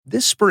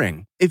This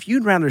spring, if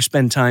you'd rather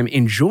spend time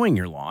enjoying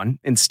your lawn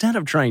instead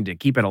of trying to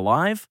keep it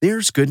alive,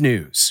 there's good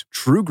news.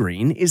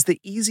 TruGreen is the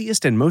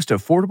easiest and most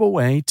affordable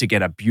way to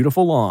get a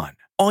beautiful lawn.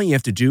 All you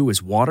have to do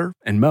is water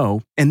and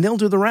mow, and they'll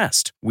do the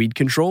rest. Weed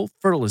control,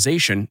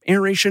 fertilization,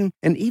 aeration,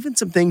 and even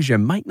some things you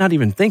might not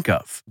even think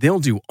of. They'll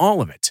do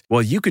all of it,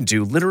 while you can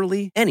do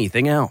literally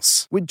anything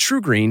else. With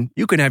TruGreen,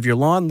 you can have your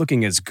lawn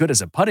looking as good as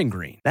a putting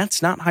green.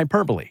 That's not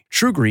hyperbole.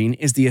 TruGreen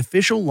is the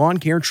official lawn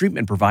care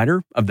treatment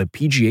provider of the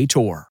PGA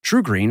Tour.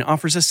 TruGreen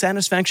offers a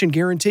satisfaction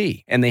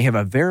guarantee, and they have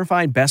a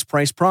verified best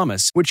price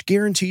promise, which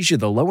guarantees you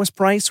the lowest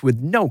price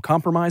with no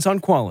compromise on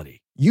quality.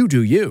 You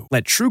do you.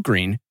 Let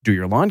TruGreen do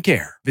your lawn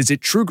care. Visit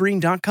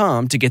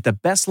TruGreen.com to get the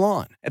best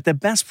lawn at the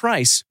best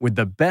price with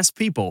the best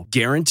people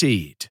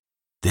guaranteed.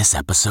 This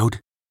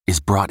episode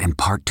is brought in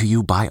part to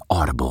you by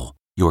Audible,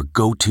 your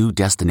go-to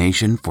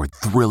destination for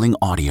thrilling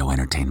audio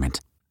entertainment.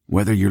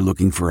 Whether you're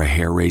looking for a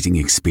hair-raising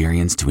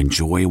experience to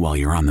enjoy while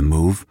you're on the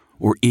move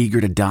or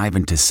eager to dive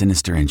into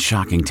sinister and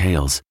shocking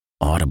tales,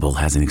 Audible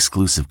has an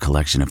exclusive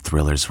collection of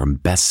thrillers from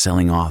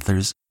best-selling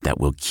authors that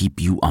will keep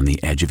you on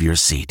the edge of your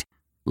seat.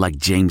 Like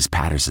James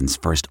Patterson's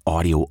first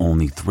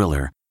audio-only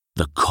thriller,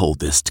 The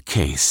Coldest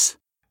Case.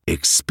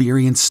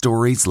 Experience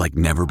stories like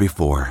never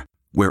before,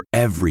 where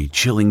every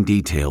chilling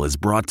detail is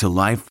brought to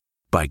life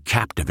by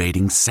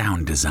captivating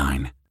sound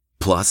design.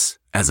 Plus,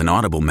 as an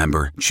Audible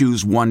member,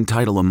 choose one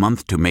title a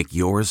month to make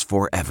yours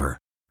forever.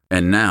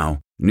 And now,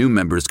 new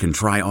members can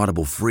try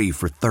Audible free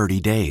for 30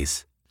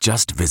 days.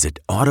 Just visit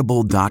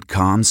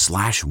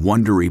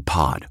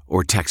audible.com/WonderyPod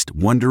or text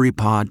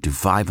WonderyPod to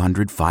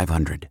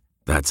 500-500.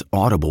 That's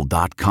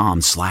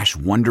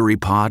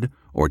audible.com/WonderyPod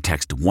or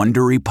text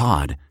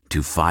WonderyPod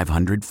to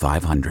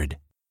 500-500.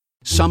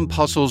 Some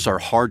puzzles are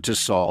hard to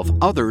solve,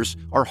 others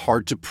are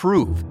hard to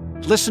prove.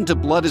 Listen to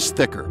Blood is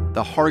Thicker,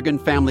 The Hargan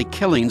Family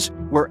Killings,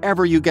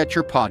 wherever you get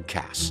your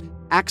podcasts.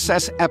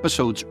 Access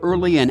episodes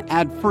early and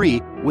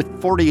ad-free with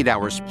 48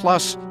 Hours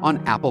Plus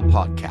on Apple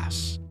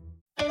Podcasts.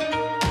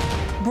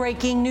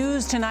 Breaking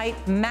news tonight,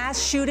 mass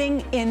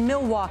shooting in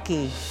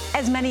Milwaukee.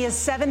 As many as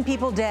 7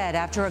 people dead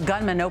after a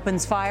gunman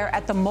opens fire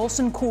at the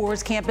Molson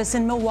Coors campus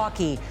in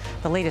Milwaukee.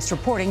 The latest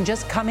reporting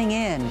just coming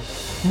in.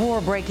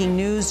 More breaking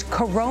news,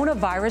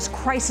 coronavirus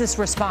crisis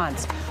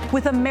response.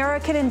 With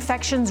American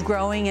infections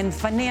growing and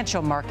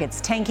financial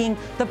markets tanking,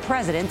 the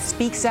president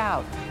speaks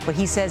out. What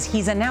he says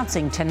he's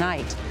announcing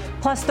tonight.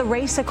 Plus the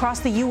race across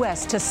the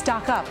U.S. to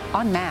stock up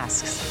on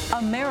masks.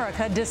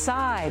 America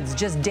decides.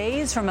 Just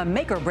days from a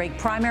make-or-break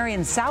primary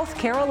in South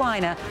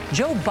Carolina,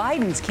 Joe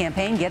Biden's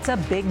campaign gets a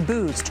big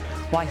boost.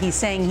 Why he's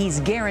saying he's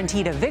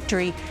guaranteed a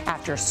victory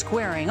after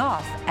squaring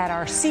off at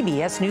our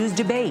CBS News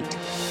debate.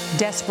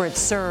 Desperate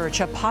search,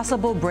 a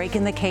possible break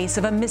in the case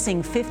of a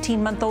missing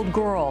 15-month-old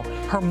girl.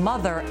 Her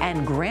mother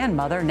and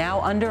grandmother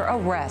now under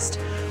arrest.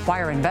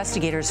 Why are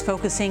investigators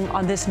focusing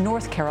on this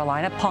North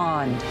Carolina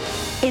pond?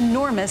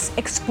 Enormous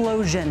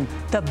explosion.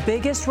 The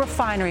biggest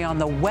refinery on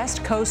the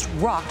West Coast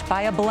rocked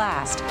by a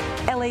blast.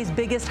 LA's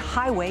biggest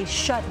highway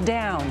shut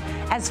down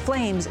as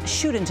flames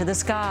shoot into the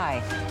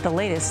sky. The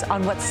latest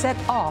on what set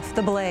off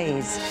the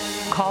blaze.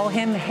 Call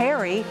him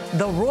Harry.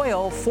 The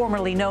royal,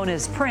 formerly known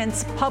as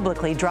Prince,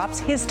 publicly drops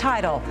his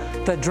title.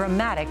 The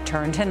dramatic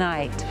turn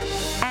tonight.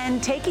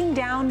 And taking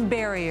down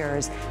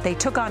barriers. They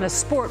took on a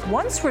sport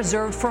once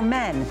reserved for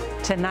men.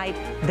 Tonight,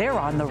 they're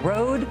on the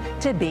road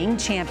to being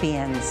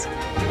champions.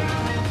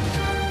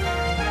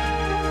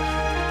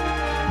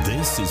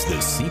 This is the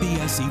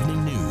CBS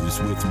Evening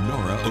News with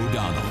Norah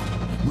O'Donnell,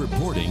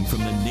 reporting from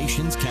the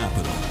nation's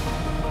capital.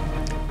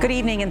 Good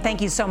evening, and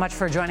thank you so much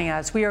for joining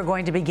us. We are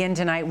going to begin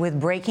tonight with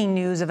breaking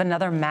news of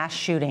another mass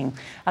shooting.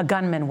 A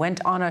gunman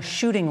went on a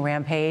shooting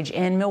rampage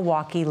in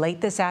Milwaukee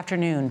late this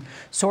afternoon.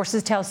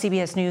 Sources tell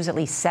CBS News at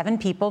least 7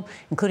 people,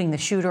 including the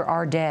shooter,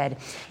 are dead.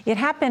 It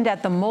happened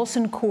at the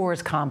Molson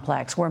Coors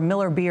complex, where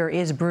Miller beer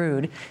is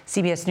brewed.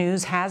 CBS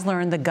News has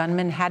learned the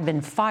gunman had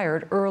been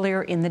fired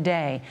earlier in the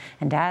day.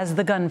 And as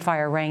the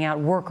gunfire rang out,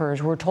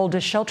 workers were told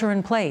to shelter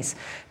in place.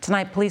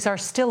 Tonight, police are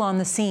still on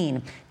the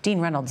scene. Dean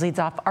Reynolds leads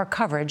off our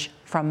coverage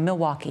from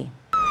Milwaukee.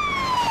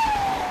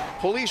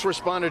 Police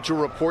responded to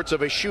reports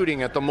of a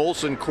shooting at the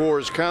Molson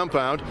Coors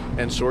compound,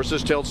 and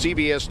sources tell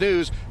CBS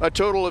News a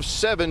total of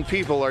 7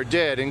 people are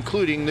dead,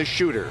 including the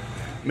shooter.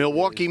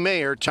 Milwaukee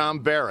Mayor Tom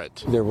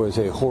Barrett. There was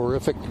a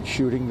horrific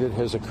shooting that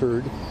has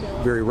occurred.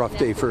 Very rough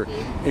day for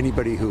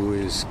anybody who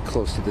is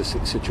close to this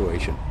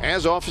situation.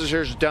 As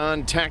officers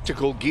donned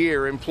tactical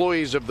gear,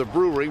 employees of the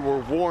brewery were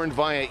warned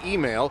via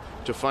email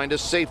to find a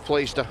safe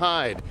place to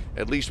hide.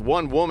 At least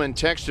one woman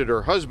texted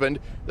her husband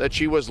that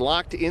she was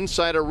locked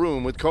inside a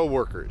room with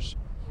coworkers.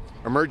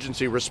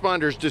 Emergency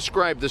responders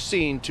described the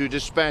scene to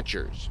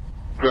dispatchers.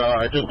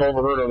 I just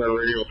overheard on the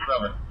radio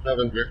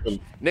 7 victims.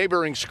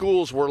 Neighboring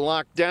schools were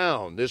locked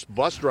down. This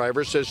bus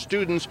driver says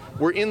students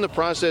were in the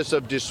process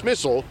of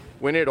dismissal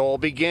when it all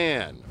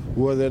began.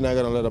 Well, they're not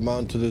going to let them out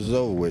until this is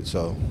over with,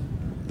 so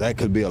that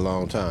could be a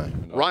long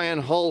time. Ryan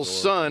Hull's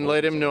son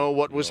let him know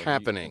what was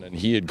happening. And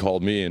he had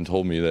called me and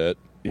told me that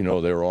You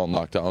know, they were all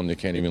knocked down. They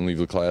can't even leave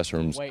the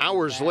classrooms.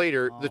 Hours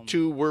later, the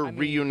two were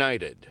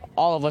reunited.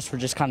 All of us were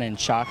just kind of in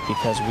shock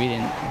because we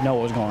didn't know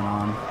what was going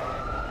on.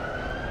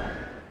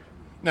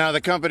 Now,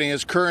 the company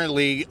is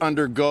currently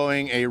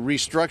undergoing a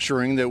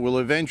restructuring that will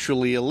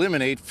eventually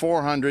eliminate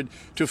 400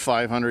 to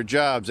 500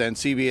 jobs. And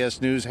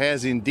CBS News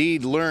has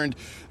indeed learned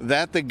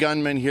that the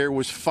gunman here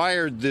was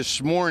fired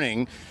this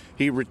morning.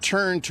 He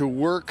returned to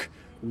work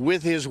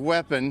with his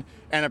weapon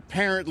and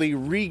apparently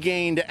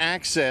regained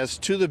access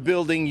to the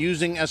building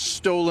using a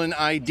stolen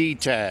ID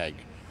tag.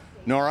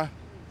 Nora?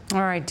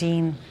 All right,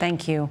 Dean,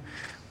 thank you.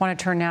 I want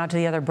to turn now to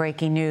the other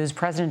breaking news.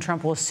 President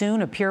Trump will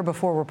soon appear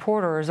before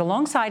reporters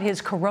alongside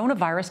his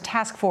coronavirus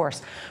task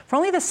force. For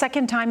only the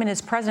second time in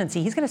his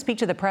presidency, he's going to speak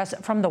to the press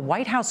from the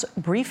White House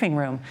briefing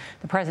room.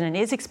 The president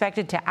is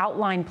expected to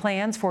outline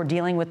plans for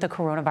dealing with the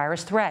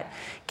coronavirus threat.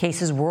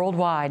 Cases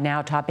worldwide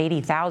now top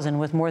 80,000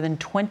 with more than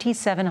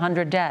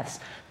 2,700 deaths.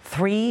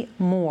 3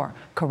 more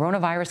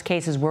coronavirus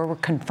cases were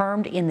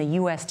confirmed in the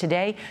U.S.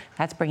 today.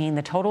 That's bringing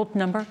the total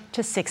number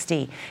to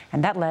 60.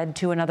 And that led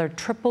to another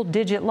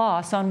triple-digit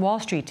loss on Wall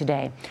Street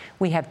today.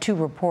 We have 2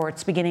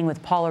 reports, beginning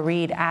with Paula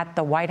Reed at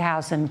the White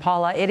House. And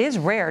Paula, it is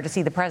rare to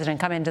see the president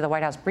come into the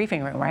White House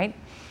briefing room, right?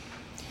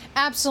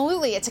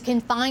 Absolutely. It's a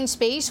confined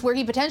space where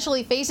he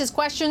potentially faces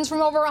questions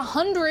from over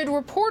 100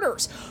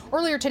 reporters.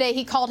 Earlier today,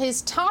 he called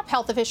his top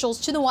health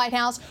officials to the White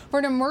House for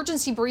an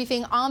emergency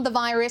briefing on the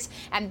virus.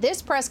 And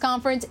this press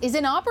conference is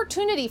an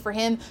opportunity for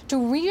him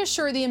to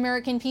reassure the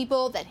American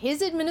people that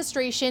his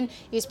administration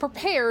is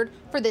prepared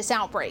for this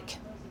outbreak.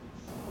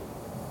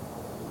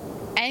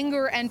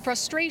 Anger and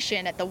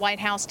frustration at the White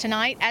House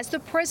tonight as the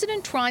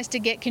president tries to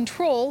get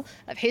control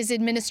of his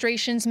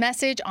administration's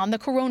message on the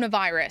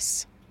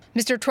coronavirus.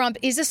 Mr. Trump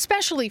is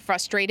especially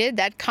frustrated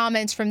that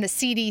comments from the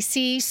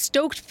CDC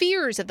stoked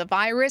fears of the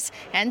virus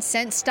and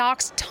sent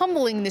stocks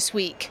tumbling this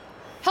week.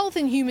 Health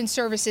and Human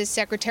Services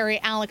Secretary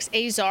Alex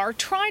Azar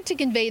tried to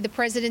convey the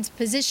president's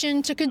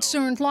position to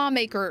concerned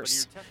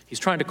lawmakers. He's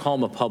trying to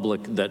calm a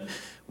public that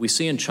we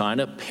see in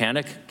China.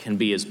 Panic can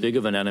be as big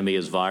of an enemy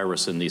as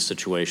virus in these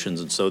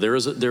situations. And so there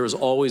is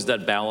always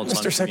that balance.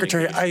 Mr.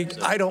 Secretary,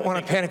 I don't want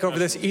to panic over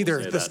this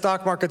either. The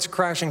stock market's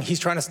crashing. He's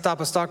trying to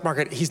stop a stock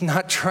market. He's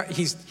not trying.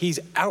 He's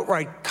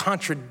outright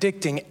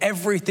contradicting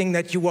everything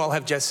that you all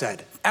have just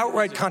said.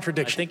 Outright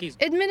contradiction.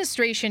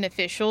 Administration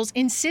officials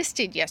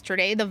insisted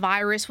yesterday the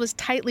virus was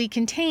tightly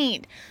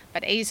contained,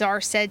 but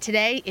Azar said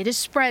today it is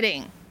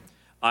spreading.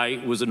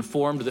 I was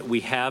informed that we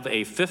have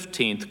a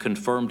 15th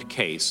confirmed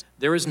case.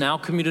 There is now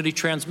community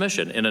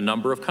transmission in a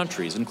number of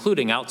countries,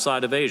 including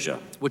outside of Asia,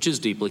 which is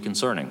deeply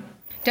concerning.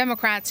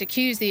 Democrats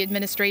accuse the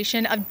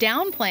administration of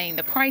downplaying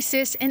the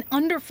crisis and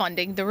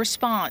underfunding the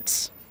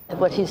response.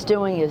 What he's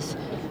doing is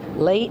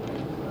late,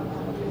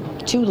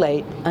 too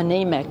late,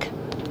 anemic.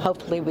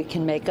 Hopefully we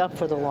can make up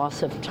for the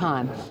loss of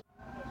time.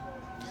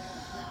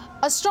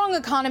 A strong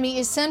economy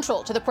is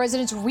central to the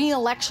president's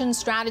re-election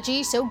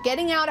strategy, so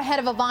getting out ahead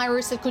of a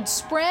virus that could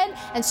spread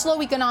and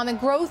slow economic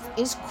growth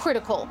is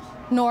critical.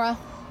 Nora?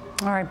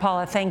 All right,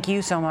 Paula, thank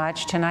you so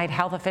much. Tonight,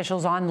 health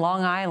officials on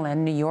Long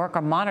Island, New York,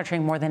 are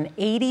monitoring more than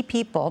 80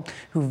 people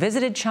who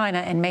visited China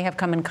and may have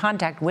come in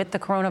contact with the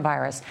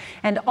coronavirus.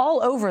 And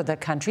all over the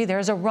country,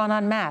 there's a run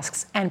on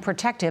masks and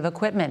protective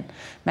equipment.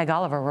 Meg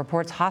Oliver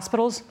reports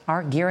hospitals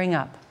are gearing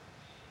up.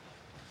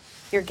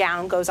 Your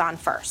gown goes on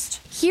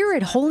first. Here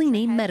at Holy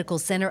Name Medical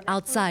Center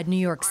outside New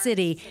York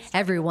City,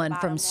 everyone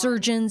from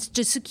surgeons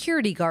to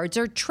security guards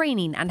are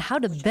training on how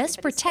to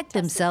best protect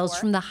themselves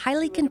from the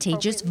highly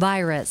contagious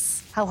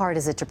virus. How hard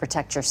is it to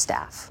protect your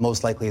staff?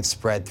 Most likely it's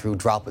spread through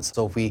droplets.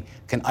 So if we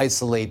can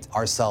isolate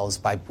ourselves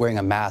by wearing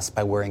a mask,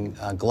 by wearing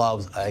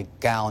gloves, a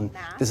gown,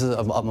 this is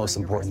of utmost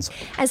importance.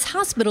 As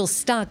hospitals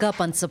stock up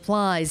on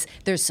supplies,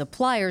 their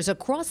suppliers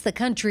across the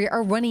country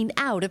are running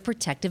out of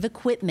protective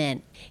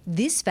equipment.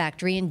 This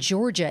factory in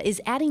Georgia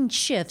is adding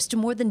shifts to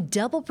more than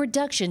double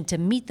production to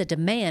meet the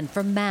demand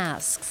for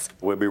masks.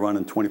 We'll be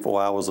running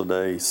 24 hours a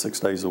day, 6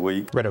 days a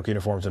week. Red Oak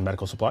Uniforms and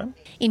Medical Supply.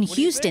 In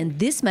Houston,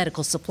 this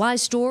medical supply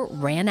store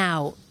ran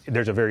out.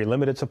 There's a very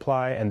limited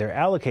supply, and they're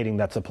allocating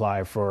that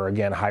supply for,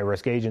 again,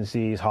 high-risk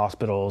agencies,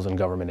 hospitals, and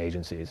government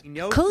agencies.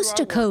 Coast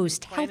to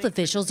coast, health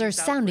officials are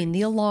sounding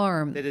the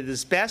alarm. That it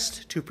is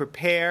best to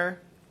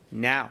prepare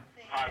now.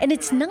 And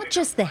it's not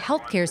just the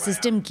healthcare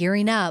system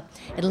gearing up.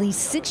 At least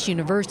 6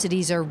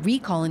 universities are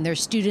recalling their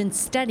students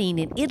studying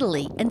in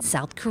Italy and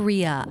South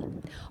Korea,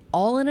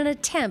 all in an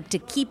attempt to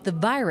keep the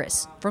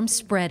virus from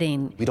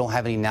spreading. We don't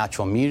have any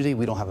natural immunity,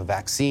 we don't have a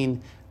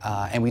vaccine,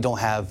 and we don't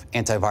have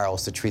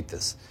antivirals to treat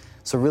this.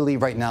 So really,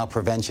 right now,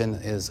 prevention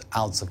is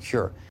ounce of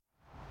cure.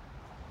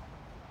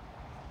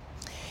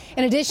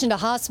 In addition to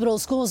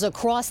hospitals, schools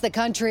across the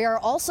country are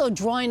also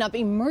drawing up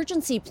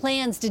emergency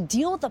plans to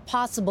deal with a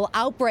possible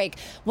outbreak.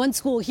 One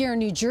school here in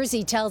New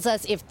Jersey tells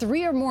us if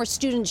 3 or more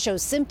students show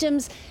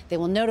symptoms, they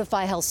will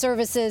notify health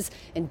services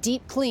and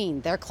deep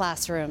clean their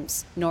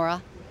classrooms.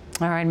 Nora?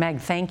 All right, Meg,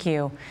 thank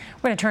you.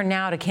 We're going to turn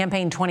now to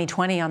Campaign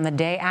 2020 on the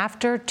day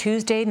after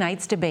Tuesday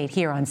night's debate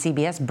here on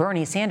CBS.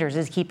 Bernie Sanders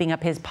is keeping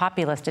up his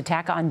populist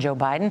attack on Joe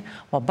Biden,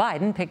 while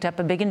Biden picked up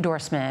a big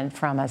endorsement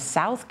from a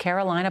South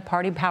Carolina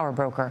party power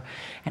broker.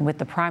 And with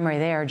the primary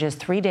there just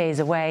 3 days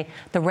away,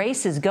 the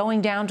race is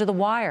going down to the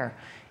wire.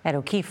 Ed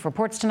O'Keefe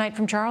reports tonight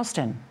from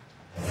Charleston.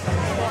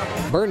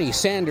 Bernie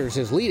Sanders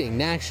is leading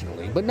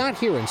nationally, but not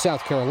here in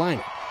South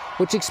Carolina,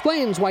 which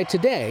explains why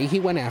today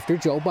he went after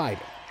Joe Biden.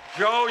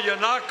 Joe, you're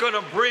not going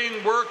to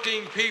bring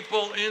working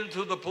people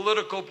into the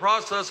political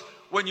process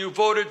when you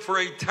voted for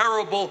a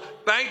terrible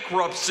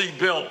bankruptcy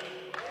bill.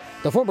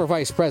 The former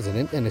vice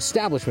president, an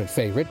establishment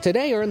favorite,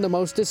 today earned the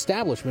most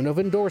establishment of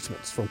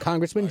endorsements from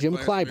Congressman Jim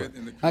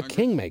Clyburn, a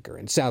kingmaker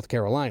in South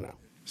Carolina.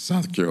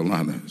 South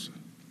Carolinians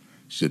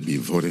should be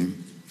voting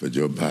for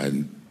Joe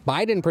Biden.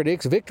 Biden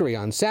predicts victory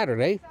on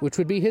Saturday, which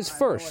would be his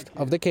first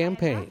of the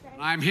campaign.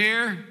 I'm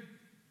here,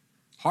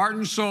 heart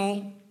and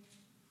soul,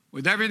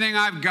 with everything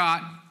I've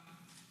got,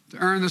 to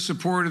earn the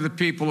support of the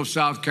people of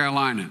South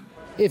Carolina.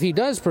 If he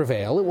does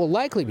prevail, it will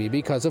likely be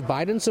because of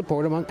Biden's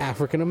support among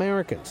African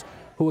Americans,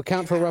 who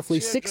account for roughly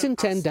 6 in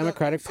 10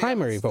 Democratic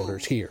primary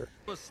voters here.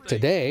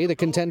 Today, the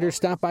contenders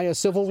stopped by a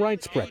civil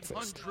rights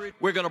breakfast.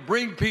 We're going to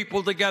bring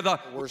people together.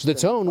 The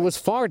tone was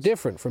far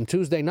different from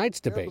Tuesday night's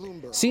debate,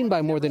 seen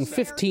by more than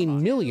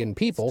 15 million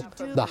people,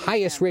 the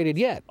highest rated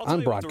yet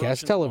on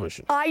broadcast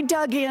television. I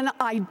dug in,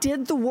 I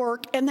did the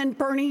work, and then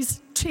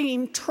Bernie's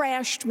team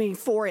trashed me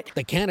for it.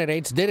 The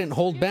candidates didn't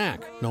hold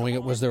back, knowing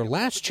it was their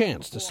last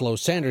chance to slow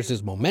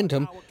Sanders'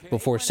 momentum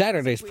before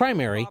Saturday's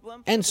primary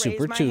and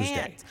Super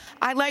Tuesday.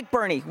 I like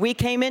Bernie. We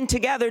came in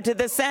together to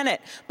the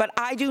Senate, but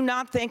I do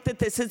not think that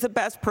this is the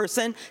best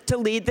person to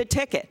lead the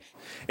ticket.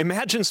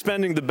 Imagine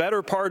spending the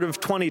better part of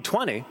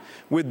 2020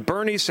 with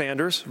Bernie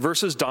Sanders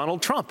versus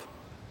Donald Trump.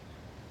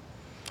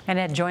 And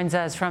Ed joins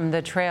us from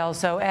the trail.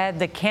 So, Ed,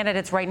 the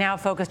candidates right now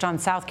focused on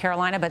South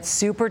Carolina, but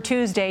Super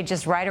Tuesday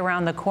just right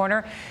around the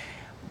corner.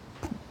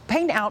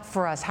 Paint out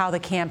for us how the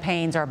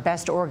campaigns are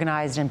best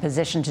organized and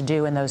positioned to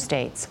do in those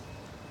states.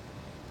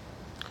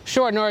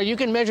 Sure, Nora, you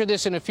can measure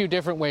this in a few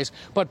different ways,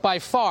 but by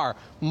far,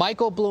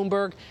 Michael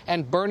Bloomberg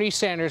and Bernie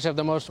Sanders have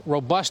the most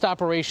robust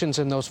operations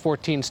in those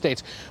 14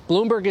 states.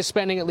 Bloomberg is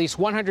spending at least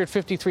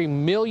 $153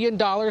 million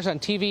on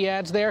TV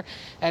ads there,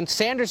 and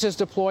Sanders has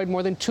deployed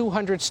more than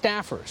 200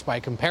 staffers. By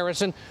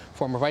comparison,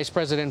 former Vice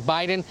President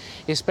Biden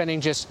is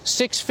spending just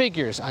 6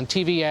 figures on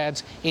TV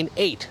ads in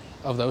 8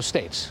 of those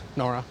states.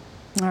 Nora?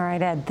 All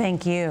right, Ed,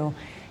 thank you.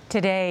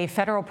 Today,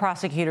 federal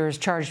prosecutors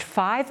charged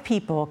 5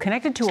 people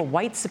connected to a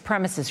white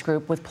supremacist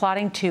group with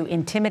plotting to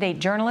intimidate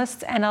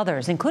journalists and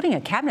others, including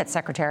a cabinet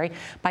secretary,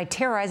 by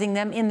terrorizing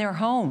them in their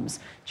homes.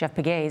 Jeff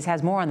Pegues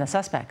has more on the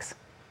suspects.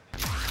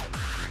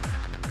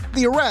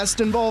 The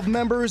arrest involved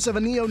members of a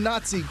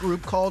neo-Nazi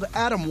group called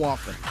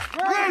Atomwaffen,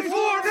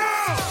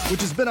 which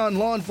has been on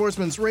law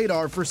enforcement's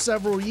radar for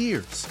several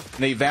years.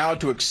 They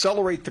vowed to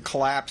accelerate the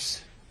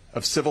collapse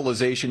of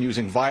civilization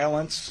using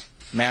violence,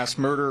 mass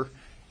murder,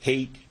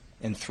 hate,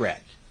 and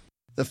threat.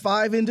 The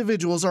 5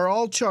 individuals are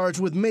all charged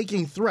with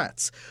making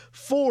threats.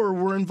 4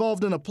 were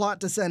involved in a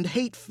plot to send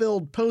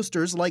hate-filled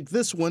posters like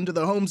this one to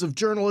the homes of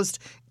journalists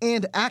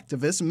and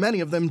activists,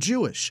 many of them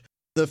Jewish.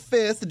 The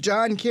 5th,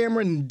 John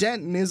Cameron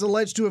Denton, is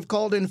alleged to have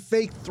called in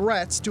fake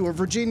threats to a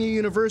Virginia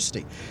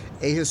university,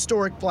 a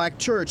historic black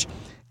church,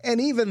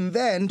 and even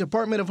then,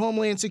 Department of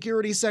Homeland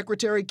Security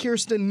Secretary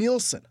Kirstjen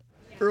Nielsen.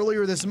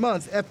 Earlier this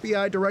month,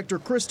 FBI Director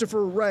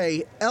Christopher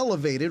Wray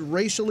elevated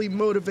racially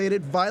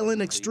motivated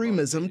violent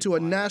extremism to a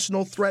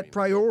national threat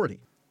priority.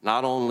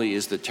 Not only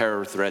is the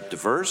terror threat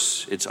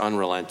diverse, it's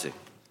unrelenting.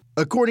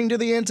 According to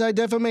the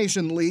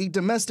Anti-Defamation League,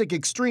 domestic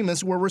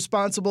extremists were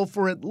responsible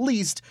for at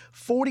least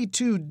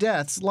 42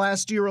 deaths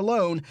last year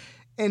alone,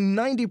 and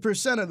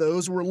 90% of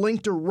those were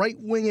linked to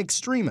right-wing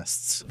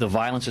extremists. The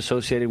violence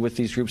associated with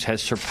these groups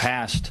has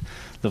surpassed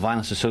the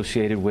violence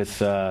associated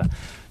with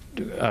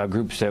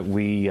groups that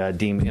we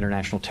deem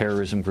international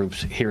terrorism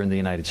groups here in the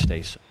United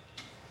States.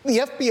 The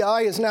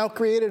FBI has now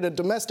created a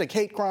domestic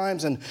hate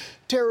crimes and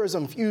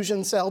terrorism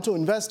fusion cell to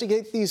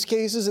investigate these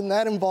cases, and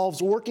that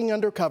involves working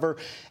undercover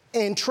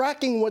and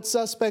tracking what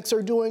suspects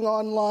are doing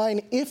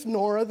online if,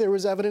 Nora, there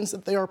is evidence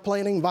that they are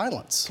planning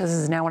violence. This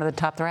is now one of the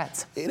top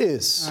threats. It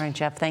is. All right,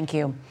 Jeff, thank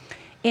you.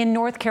 In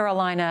North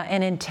Carolina,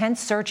 an intense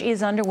search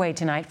is underway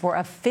tonight for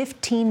a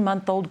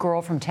 15-month-old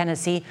girl from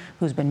Tennessee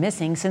who's been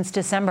missing since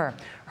December.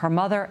 Her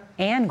mother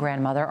and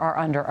grandmother are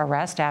under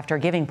arrest after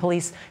giving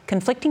police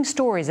conflicting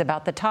stories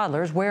about the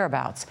toddler's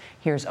whereabouts.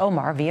 Here's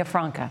Omar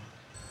Villafranca.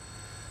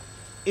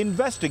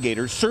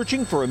 Investigators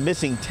searching for a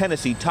missing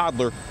Tennessee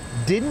toddler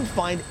didn't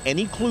find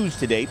any clues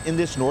to date in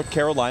this North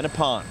Carolina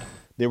pond.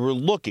 They were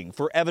looking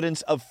for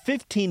evidence of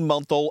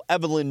 15-month-old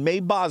Evelyn Mae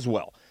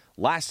Boswell,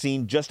 last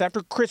seen just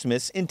after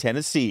Christmas in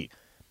Tennessee.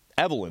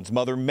 Evelyn's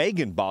mother,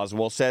 Megan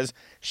Boswell, says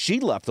she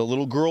left the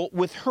little girl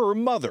with her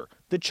mother,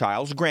 the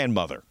child's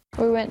grandmother.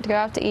 We went to go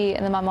out to eat,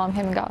 and then my mom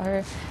came and got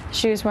her.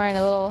 She was wearing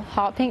a little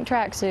hot pink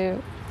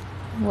tracksuit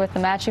with a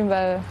matching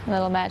bow and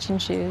little matching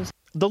shoes.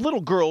 The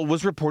little girl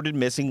was reported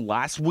missing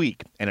last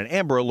week, and an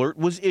Amber Alert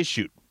was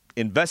issued.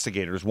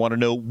 Investigators want to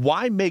know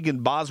why Megan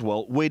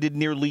Boswell waited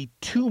nearly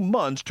 2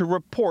 months to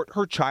report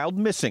her child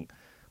missing.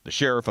 The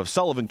sheriff of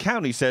Sullivan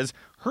County says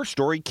her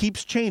story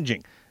keeps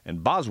changing,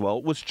 and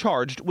Boswell was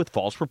charged with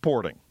false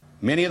reporting.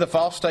 Many of the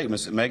false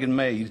statements that Megan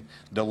made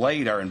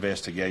delayed our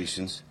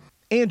investigations.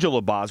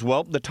 Angela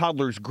Boswell, the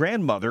toddler's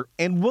grandmother,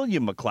 and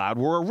William McLeod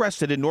were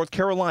arrested in North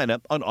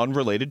Carolina on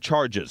unrelated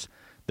charges.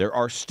 There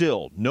are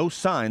still no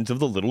signs of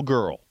the little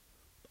girl.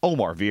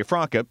 Omar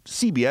Villafranca,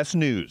 CBS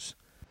News.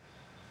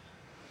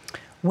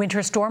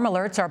 Winter storm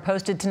alerts are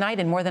posted tonight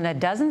in more than a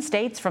dozen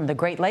states from the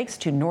Great Lakes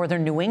to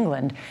northern New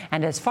England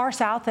and as far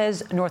south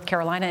as North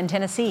Carolina and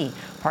Tennessee.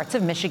 Parts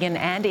of Michigan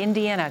and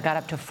Indiana got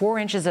up to 4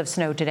 inches of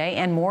snow today,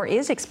 and more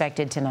is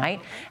expected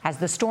tonight. As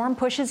the storm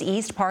pushes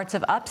east, parts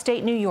of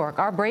upstate New York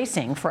are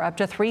bracing for up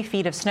to 3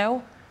 feet of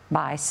snow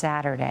by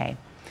Saturday.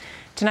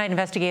 Tonight,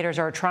 investigators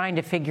are trying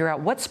to figure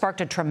out what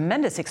sparked a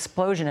tremendous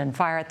explosion and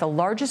fire at the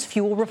largest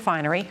fuel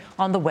refinery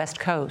on the West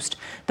Coast.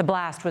 The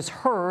blast was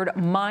heard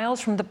miles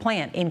from the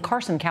plant in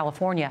Carson,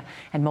 California,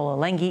 and Mola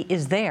Lenghi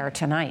is there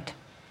tonight.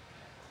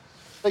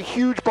 A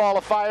huge ball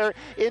of fire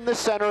in the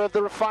center of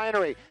the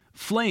refinery.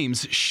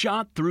 Flames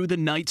shot through the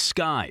night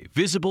sky,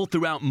 visible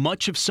throughout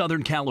much of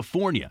Southern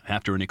California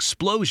after an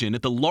explosion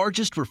at the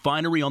largest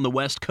refinery on the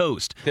West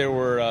Coast. There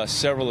were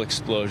several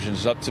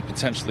explosions, up to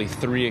potentially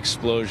 3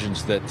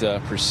 explosions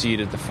that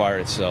preceded the fire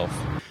itself.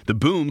 The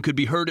boom could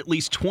be heard at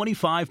least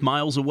 25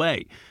 miles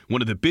away.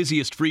 One of the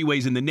busiest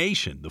freeways in the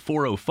nation, the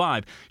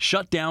 405,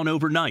 shut down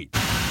overnight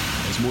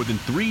as more than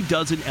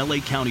 36 LA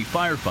County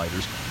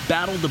firefighters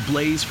battled the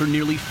blaze for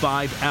nearly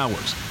 5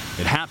 hours.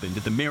 It happened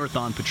at the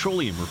Marathon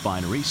Petroleum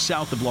Refinery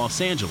south of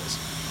Los Angeles.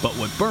 But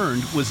what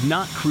burned was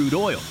not crude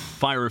oil.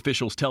 Fire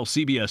officials tell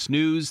CBS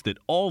News that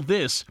all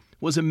this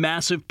was a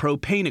massive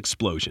propane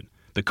explosion.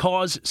 The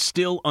cause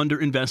still under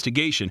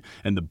investigation,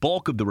 and the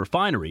bulk of the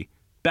refinery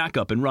back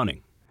up and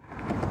running.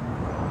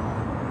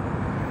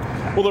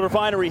 Well, the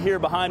refinery here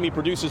behind me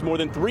produces more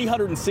than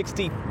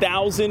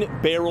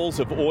 360,000 barrels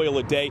of oil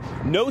a day.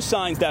 No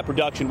signs that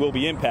production will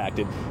be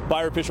impacted.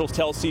 Fire officials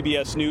tell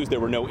CBS News there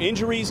were no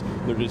injuries.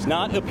 There does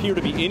not appear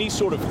to be any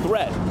sort of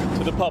threat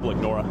to the public,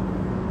 Nora.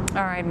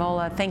 All right,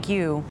 Mola, thank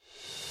you.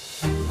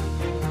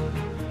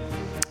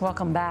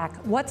 Welcome back.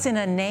 What's in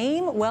a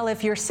name? Well,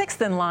 if you're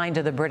 6th in line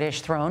to the British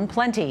throne,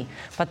 plenty.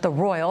 But the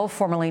royal,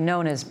 formerly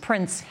known as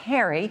Prince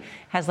Harry,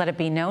 has let it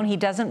be known he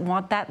doesn't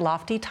want that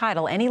lofty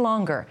title any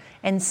longer.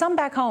 And some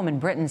back home in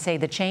Britain say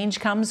the change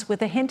comes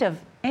with a hint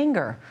of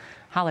anger.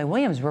 Holly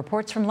Williams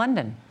reports from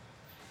London.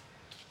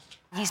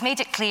 He's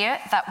made it clear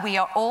that we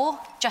are all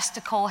just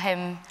to call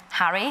him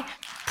Harry.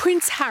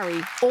 Prince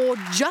Harry, or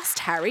just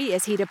Harry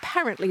as he'd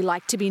apparently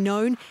like to be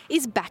known,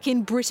 is back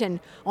in Britain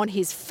on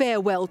his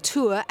farewell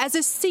tour as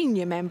a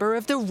senior member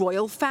of the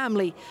royal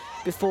family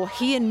before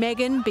he and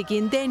Meghan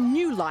begin their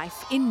new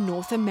life in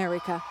North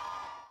America.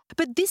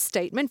 But this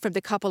statement from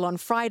the couple on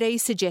Friday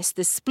suggests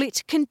the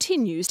split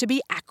continues to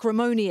be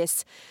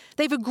acrimonious.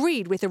 They've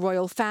agreed with the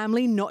royal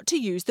family not to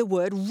use the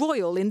word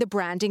royal in the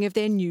branding of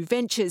their new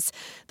ventures,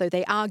 though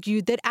they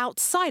argued that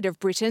outside of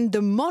Britain,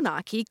 the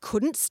monarchy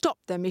couldn't stop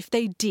them if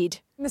they did.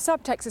 The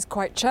subtext is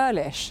quite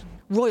churlish.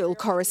 Royal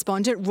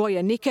correspondent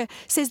Roya Nicker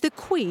says the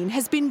Queen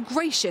has been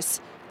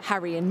gracious.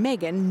 Harry and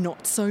Meghan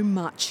not so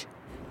much.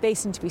 They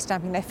seem to be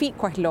stamping their feet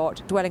quite a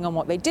lot, dwelling on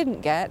what they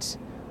didn't get,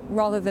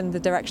 rather than the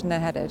direction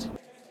they're headed.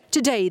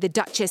 Today, the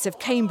Duchess of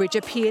Cambridge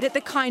appeared at the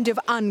kind of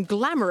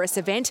unglamorous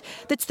event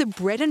that's the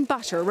bread and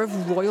butter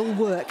of royal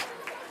work.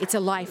 It's a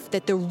life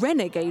that the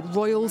renegade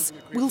royals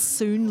will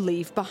soon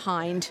leave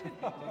behind.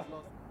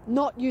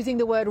 Not using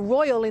the word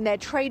royal in their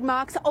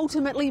trademarks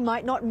ultimately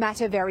might not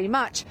matter very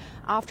much.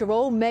 After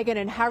all, Meghan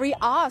and Harry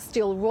are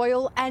still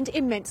royal and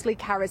immensely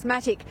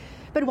charismatic.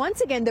 But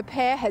once again, the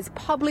pair has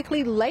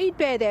publicly laid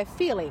bare their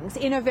feelings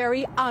in a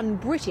very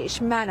un-British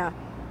manner.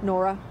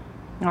 Nora.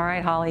 All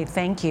right, Holly,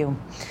 thank you.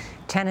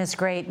 Tennis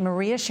great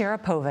Maria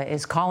Sharapova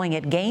is calling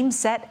it game,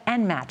 set,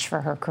 and match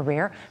for her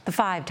career. The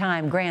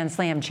 5-time Grand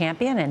Slam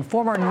champion and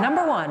former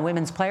 #1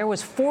 women's player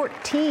was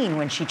 14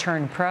 when she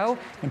turned pro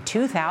in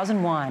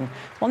 2001.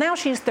 Well, now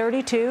she's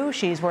 32.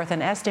 She's worth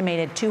an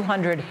estimated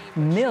 $200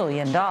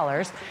 million.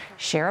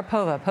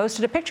 Sharapova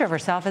posted a picture of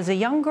herself as a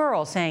young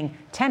girl saying,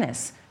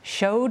 "Tennis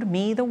showed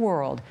me the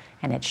world,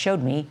 and it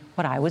showed me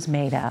what I was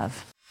made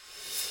of."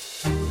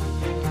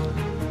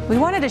 We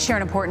wanted to share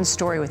an important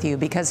story with you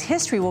because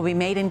history will be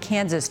made in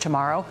Kansas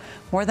tomorrow.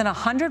 More than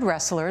 100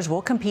 wrestlers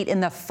will compete in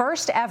the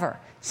first ever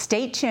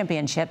state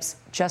championships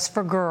just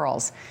for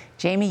girls.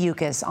 Jamie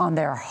Yukas on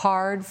their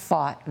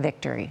hard-fought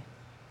victory.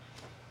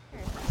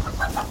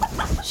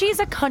 She's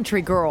a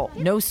country girl,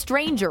 no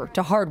stranger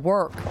to hard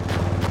work.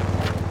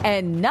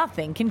 And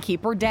nothing can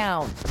keep her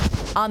down.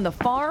 On the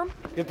farm,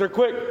 get there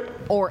quick,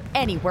 or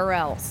anywhere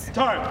else.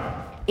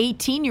 Time.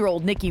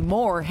 18-year-old Nikki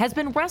Moore has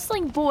been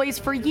wrestling boys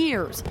for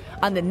years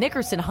on the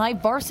Nickerson High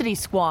varsity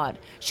squad.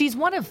 She's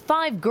one of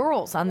 5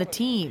 girls on the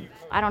team.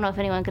 I don't know if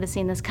anyone could have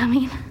seen this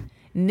coming.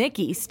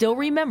 Nikki still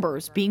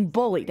remembers being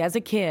bullied as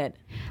a kid.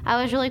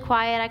 I was really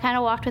quiet. I kind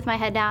of walked with my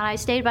head down. I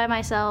stayed by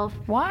myself.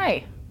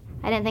 Why?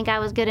 I didn't think I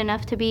was good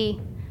enough to be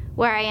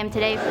where I am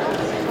today.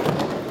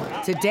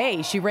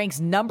 Today, she ranks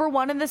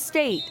 #1 in the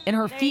state in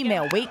her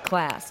female weight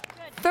class,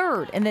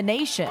 3rd in the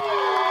nation,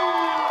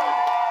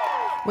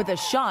 with a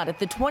shot at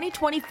the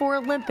 2024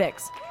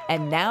 Olympics,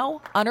 and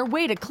now on her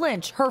way to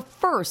clinch her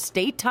first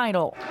state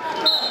title.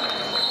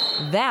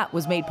 That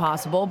was made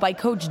possible by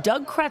Coach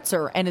Doug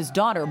Kretzer and his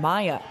daughter,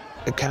 Maya.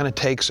 It kind of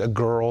takes a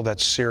girl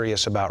that's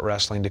serious about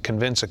wrestling to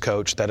convince a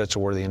coach that it's a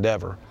worthy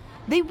endeavor.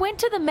 They went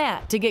to the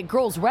mat to get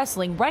girls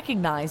wrestling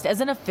recognized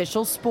as an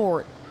official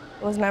sport.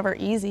 It was never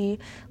easy,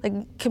 like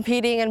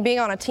competing and being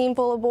on a team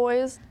full of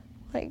boys,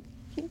 like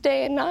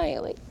day and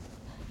night. Like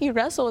you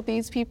wrestle with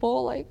these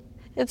people, like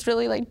it's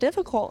really like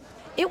difficult.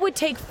 It would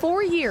take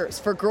 4 years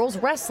for girls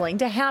wrestling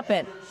to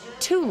happen.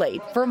 Too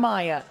late for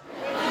Maya.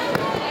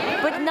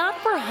 But not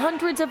for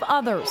hundreds of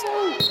others.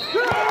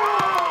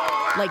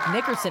 Like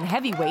Nickerson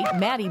heavyweight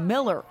Maddie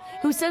Miller,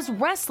 who says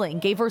wrestling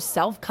gave her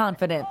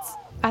self-confidence.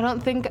 I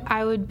don't think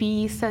I would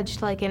be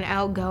such like an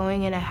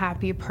outgoing and a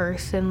happy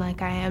person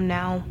like I am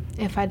now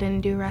if I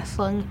didn't do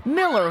wrestling.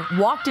 Miller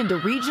walked into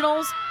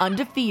regionals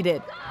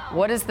undefeated.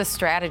 What is the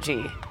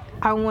strategy?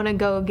 I want to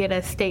go get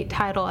a state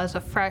title as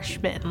a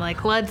freshman.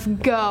 Like, let's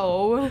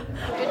go.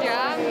 Good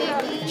job,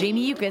 Nikki.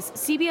 Jamie Yukas,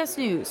 CBS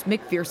News,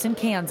 McPherson,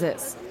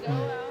 Kansas.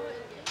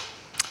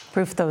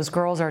 Proof those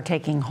girls are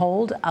taking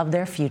hold of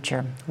their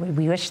future.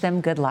 We wish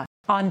them good luck.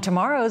 On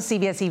tomorrow's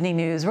CBS Evening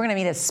News, we're going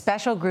to meet a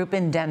special group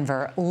in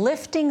Denver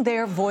lifting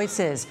their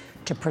voices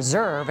to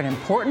preserve an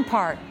important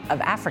part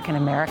of African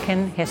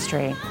American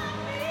history.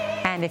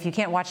 And if you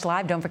can't watch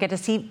live, don't forget to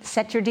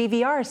set your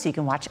DVR so you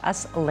can watch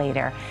us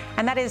later.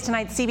 And that is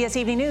tonight's CBS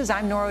Evening News.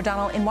 I'm Norah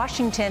O'Donnell in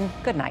Washington.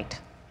 Good night.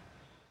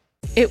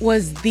 It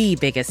was the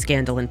biggest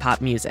scandal in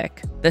pop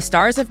music. The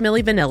stars of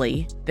Milli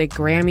Vanilli, the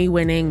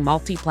Grammy-winning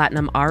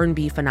multi-platinum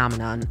R&B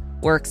phenomenon,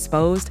 were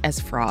exposed as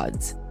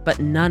frauds. But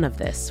none of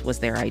this was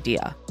their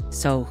idea.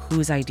 So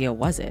whose idea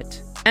was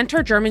it?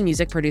 Enter German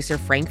music producer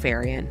Frank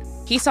Farian.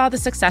 He saw the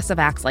success of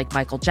acts like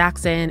Michael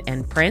Jackson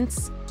and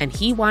Prince, and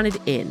he wanted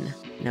in,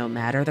 no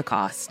matter the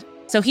cost.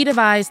 So he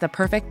devised the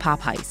perfect pop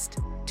heist.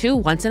 2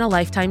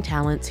 once-in-a-lifetime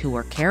talents who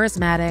were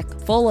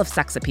charismatic, full of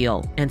sex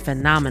appeal, and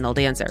phenomenal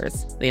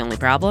dancers. The only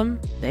problem?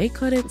 They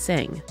couldn't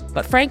sing.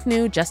 But Frank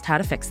knew just how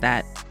to fix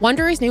that.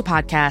 Wondery's new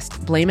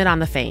podcast, Blame It on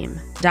the Fame,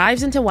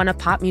 dives into one of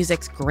pop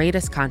music's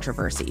greatest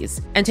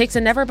controversies and takes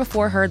a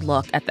never-before-heard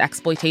look at the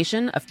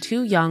exploitation of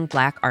 2 young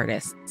Black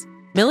artists.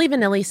 Milli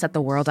Vanilli set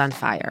the world on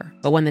fire,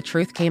 but when the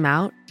truth came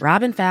out,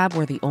 Rob and Fab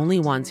were the only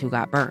ones who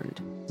got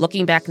burned.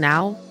 Looking back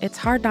now, it's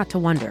hard not to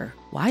wonder,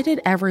 why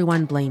did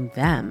everyone blame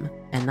them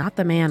and not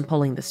the man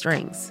pulling the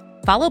strings?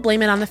 Follow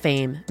Blame It on the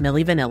Fame,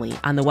 Milli Vanilli,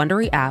 on the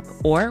Wondery app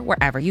or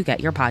wherever you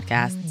get your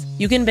podcasts.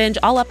 You can binge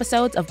all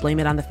episodes of Blame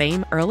It on the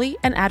Fame early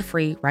and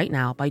ad-free right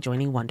now by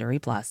joining Wondery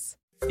Plus.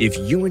 If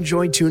you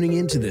enjoy tuning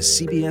in to the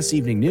CBS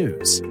Evening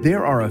News,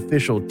 there are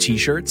official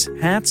t-shirts,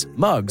 hats,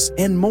 mugs,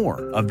 and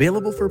more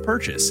available for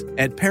purchase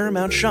at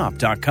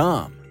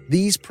ParamountShop.com.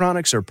 These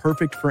products are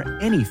perfect for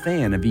any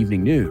fan of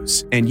evening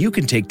news, and you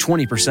can take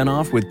 20%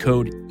 off with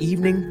code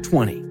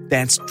EVENING20.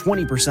 That's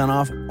 20%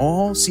 off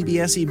all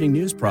CBS Evening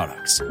News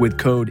products with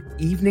code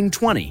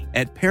EVENING20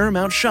 at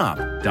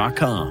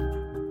ParamountShop.com.